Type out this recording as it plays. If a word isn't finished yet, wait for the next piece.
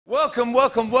welcome,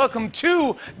 welcome, welcome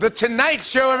to The Tonight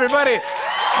Show, everybody.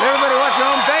 Everybody watching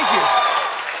home, thank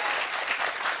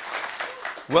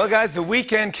you. Well, guys, the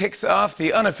weekend kicks off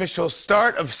the unofficial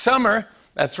start of summer.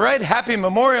 That's right, happy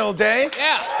Memorial Day.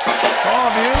 Yeah. To all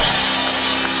of you.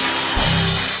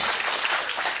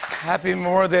 Happy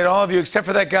Memorial Day to all of you, except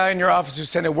for that guy in your office who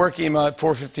sent a work email at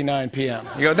 4:59 p.m.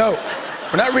 You go, no,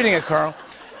 we're not reading it, Carl.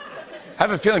 I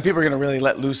have a feeling people are going to really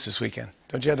let loose this weekend.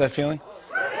 Don't you have that feeling?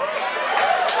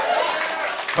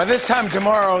 By this time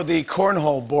tomorrow, the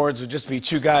cornhole boards would just be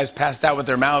two guys passed out with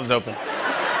their mouths open.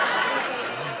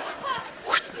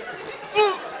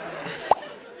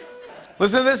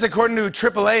 Listen to this. According to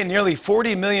AAA, nearly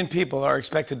 40 million people are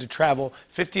expected to travel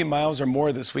 50 miles or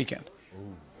more this weekend.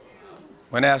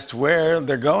 When asked where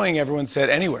they're going, everyone said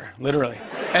anywhere, literally.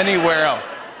 Anywhere else.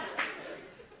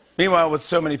 Meanwhile, with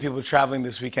so many people traveling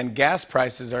this weekend, gas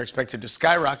prices are expected to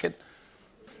skyrocket.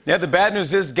 Yeah, the bad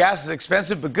news is gas is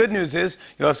expensive, but good news is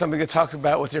you'll have something to talk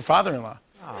about with your father-in-law.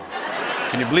 Oh.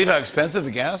 Can you believe how expensive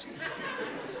the gas?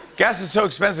 Gas is so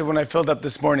expensive, when I filled up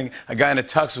this morning, a guy in a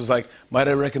tux was like, might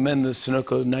I recommend the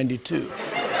Sunoco 92?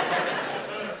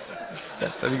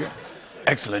 Yes, that'd be great.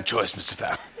 Excellent choice, Mr.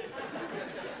 Fallon.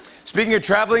 Speaking of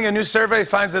traveling, a new survey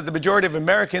finds that the majority of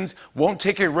Americans won't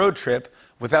take a road trip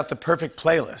without the perfect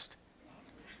playlist.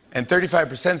 And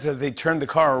 35% said they'd turn the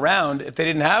car around if they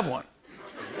didn't have one.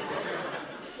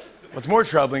 What's more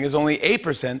troubling is only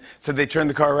 8% said they'd turn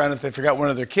the car around if they forgot one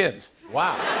of their kids.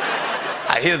 Wow.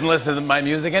 He doesn't listen to my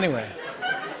music anyway.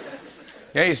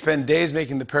 Yeah, you spend days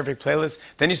making the perfect playlist,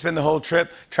 then you spend the whole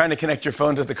trip trying to connect your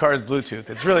phone to the car's Bluetooth.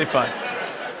 It's really fun.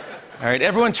 All right,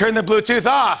 everyone turn the Bluetooth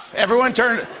off. Everyone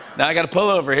turn... Now I got to pull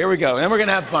over. Here we go. Then we're going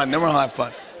to have fun. Then we'll have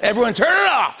fun. Everyone turn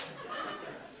it off.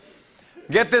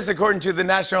 Get this, according to the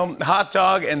National Hot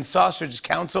Dog and Sausage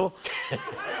Council.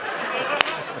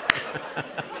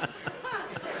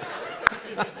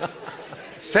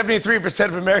 73%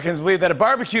 of Americans believe that a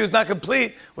barbecue is not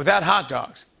complete without hot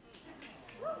dogs.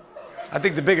 I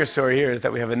think the bigger story here is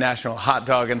that we have a National Hot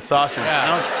Dog and Sausage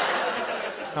Council.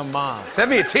 Come on. Send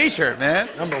me a t-shirt, man.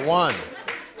 #1.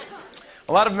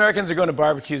 A lot of Americans are going to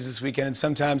barbecues this weekend, and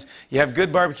sometimes you have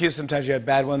good barbecues, sometimes you have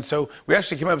bad ones. So we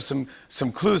actually came up with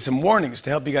some clues, some warnings to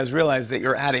help you guys realize that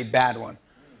you're at a bad one.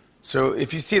 So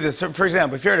if you see this, for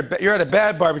example, if you're at a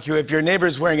bad barbecue, if your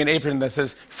neighbor's wearing an apron that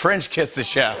says French kiss the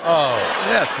chef. Oh.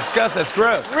 Yeah, it's disgusting. That's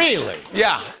gross. Really?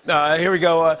 Yeah. Here we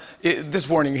go. This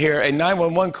warning here, a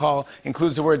 911 call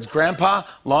includes the words grandpa,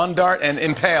 lawn dart, and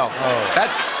impale. Oh.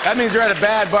 That means you're at a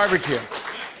bad barbecue.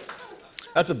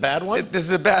 That's a bad one? This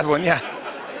is a bad one, yeah.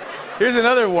 Here's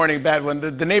another warning, bad one.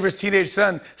 The neighbor's teenage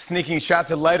son sneaking shots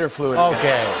of lighter fluid.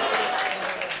 Okay.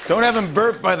 Don't have him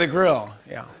burp by the grill.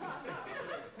 Yeah.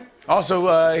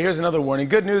 Also, here's another warning.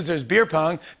 Good news, there's beer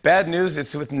pong. Bad news,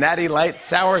 it's with Natty Light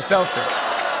Sour Seltzer.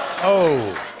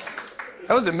 Oh.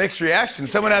 That was a mixed reaction.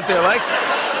 Someone out there likes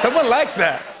it. Someone likes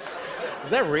that.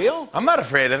 Is that real? I'm not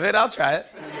afraid of it. I'll try it.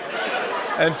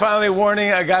 And finally,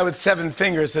 warning, a guy with 7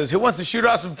 fingers says, who wants to shoot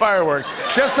off some fireworks?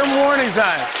 Just some warning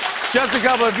signs. Just a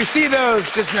couple. If you see those,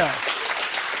 just know.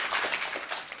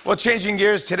 Well, changing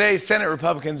gears, today, Senate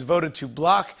Republicans voted to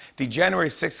block the January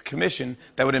 6th commission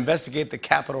that would investigate the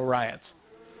Capitol riots.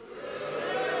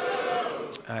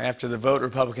 After the vote,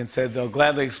 Republicans said they'll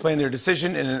gladly explain their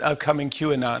decision in an upcoming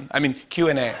Q&A.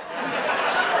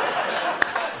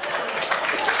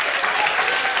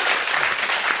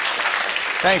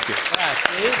 Thank you. Yeah,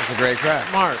 see? That's a great crowd.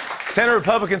 Smart. Senate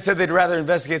Republicans said they'd rather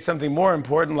investigate something more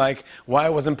important, like why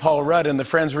wasn't Paul Rudd in the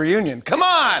Friends reunion? Come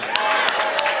on!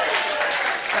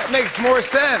 That makes more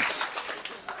sense.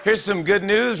 Here's some good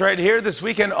news right here. This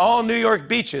weekend, all New York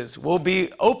beaches will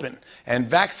be open, and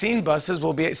vaccine buses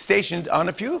will be stationed on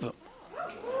a few of them.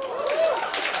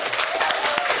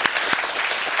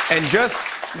 And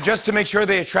just to make sure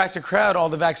they attract a crowd, all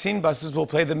the vaccine buses will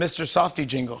play the Mr. Softy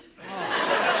jingle.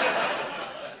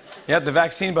 Yeah, the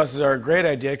vaccine buses are a great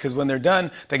idea because when they're done,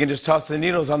 they can just toss the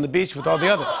needles on the beach with all the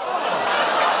others.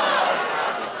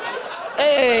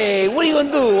 Hey, what are you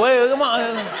gonna do? Hey, come on.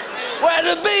 We're at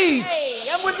the beach.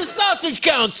 Hey, I'm with the Sausage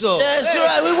Council. That's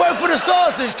right, we work for the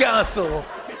Sausage Council.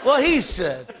 What he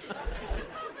said.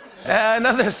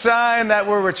 Another sign that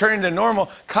we're returning to normal,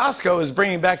 Costco is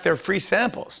bringing back their free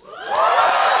samples.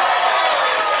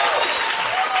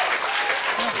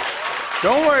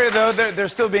 Don't worry, though, they're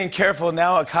still being careful.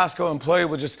 Now a Costco employee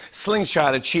will just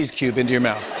slingshot a cheese cube into your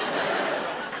mouth.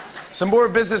 Some more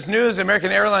business news.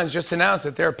 American Airlines just announced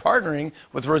that they're partnering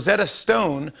with Rosetta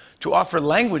Stone to offer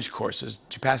language courses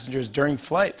to passengers during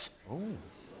flights. Ooh.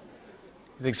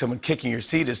 You think someone kicking your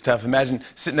seat is tough. Imagine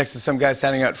sitting next to some guy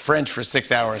sounding out French for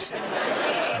 6 hours.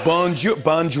 Bonjour,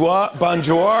 bonjour,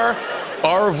 bonjour,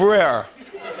 au revoir.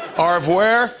 Au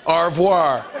revoir, au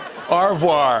revoir, au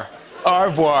revoir, au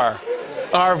revoir,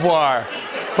 au revoir,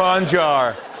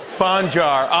 bonjour, bonjour,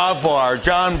 au revoir,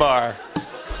 John Bar.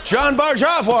 John Bar,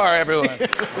 au revoir, everyone.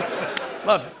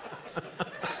 Love it.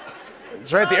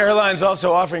 That's right, the airline's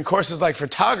also offering courses like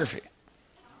photography.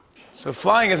 So if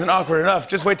flying isn't awkward enough,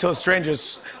 just wait till a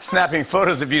stranger's snapping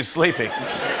photos of you sleeping.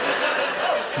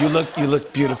 You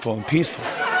look beautiful and peaceful.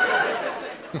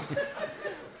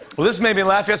 Well, this made me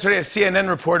laugh. Yesterday, a CNN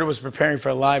reporter was preparing for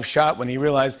a live shot when he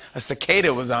realized a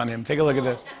cicada was on him. Take a look at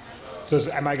this. So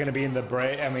am I going to be in the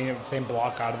break? I mean, the same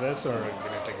block out of this, or are you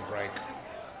going to take a break?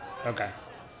 Okay.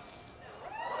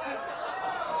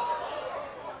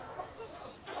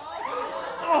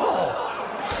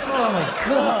 Oh my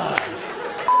God!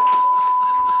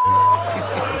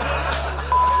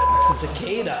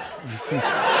 Cicada.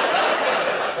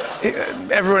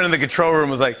 Everyone in the control room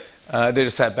was like, they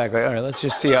just sat back like, all right, let's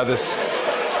just see how this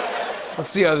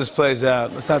plays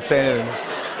out. Let's not say anything.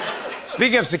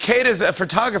 Speaking of cicadas, a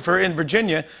photographer in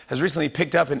Virginia has recently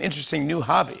picked up an interesting new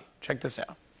hobby. Check this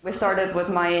out. We started with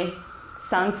my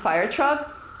son's fire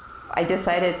truck. I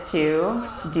decided to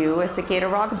do a cicada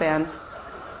rock band.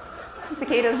 The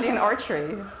cicada's doing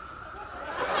archery.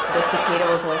 The cicada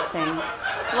was lifting.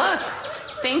 Look,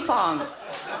 ping pong.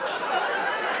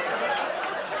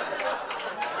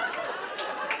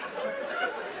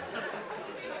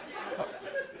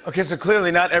 Okay, so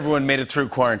clearly not everyone made it through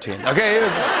quarantine. Okay?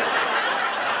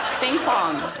 Ping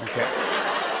pong. Okay.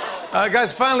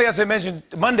 Guys, finally, as I mentioned,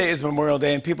 Monday is Memorial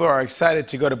Day, and people are excited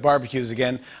to go to barbecues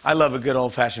again. I love a good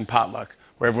old-fashioned potluck,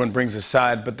 where everyone brings a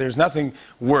side, but there's nothing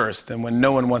worse than when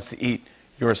no one wants to eat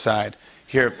your side.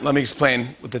 Here, let me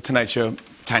explain with the Tonight Show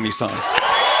tiny song.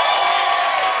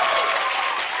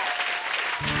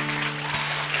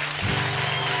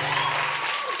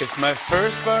 It's my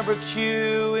first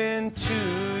barbecue in 2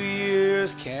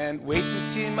 years. Can't wait to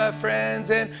see my friends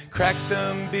and crack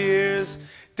some beers.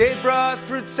 They brought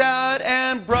fruit salad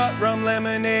and brought rum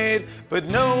lemonade, but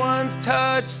no one's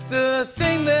touched the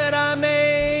thing that I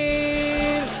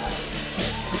made.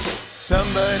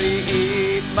 Somebody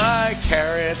eat my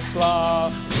carrot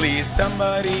slaw. Please,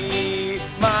 somebody eat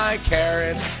my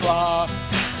carrot slaw.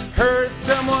 Heard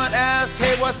someone ask,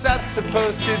 hey, what's that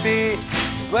supposed to be?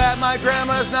 Glad my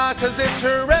grandma's not, 'cause it's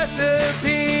her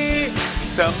recipe.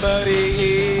 Somebody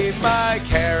eat my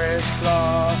carrot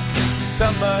slaw.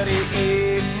 Somebody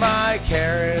eat my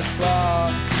carrot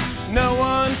slaw. No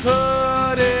one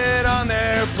put it on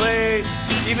their plate,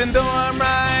 even though I'm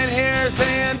right here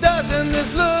saying, doesn't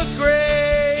this look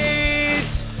great?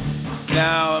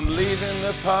 Now I'm leaving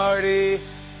the party,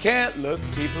 can't look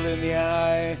people in the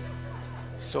eye,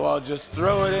 so I'll just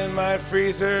throw it in my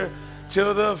freezer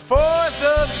till the 4th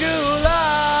of July.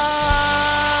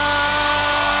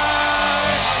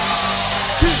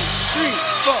 2, 3,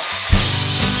 4.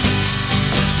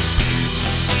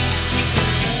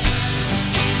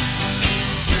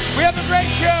 We have a great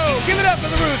show. Give it up for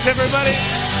the Roots, everybody.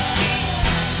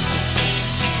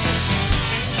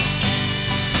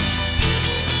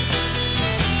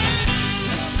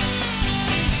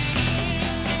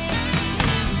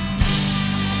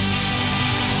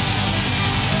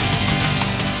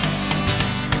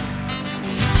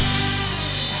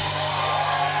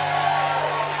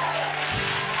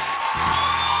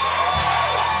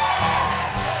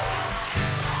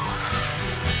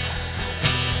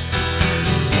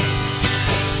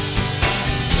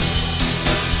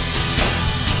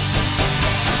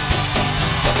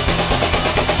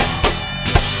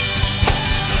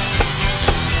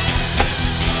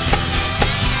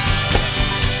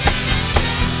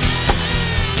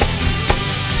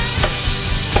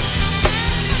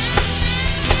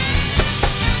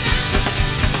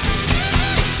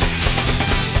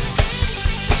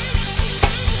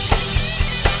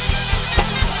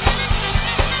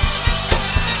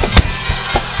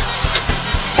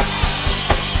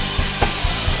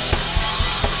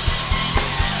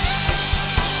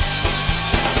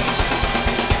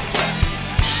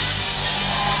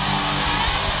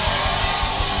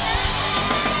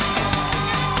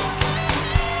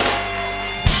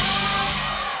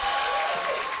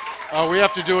 Oh, we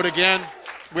have to do it again.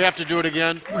 We have to do it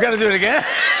again. We gotta do it again?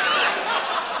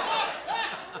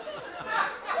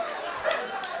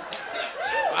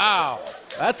 Wow.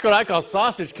 That's what I call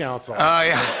sausage council. Oh,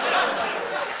 yeah.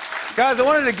 Guys, I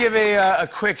wanted to give a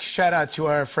quick shout out to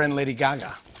our friend Lady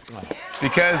Gaga.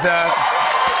 Because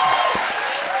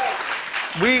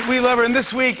we love her, and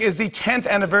this week is the 10th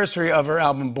anniversary of her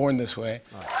album Born This Way.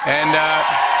 And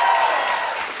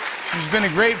she's been a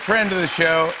great friend to the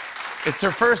show. It's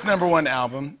her first #1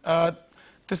 album.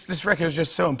 This record is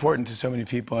just so important to so many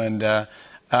people, and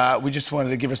we just wanted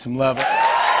to give her some love.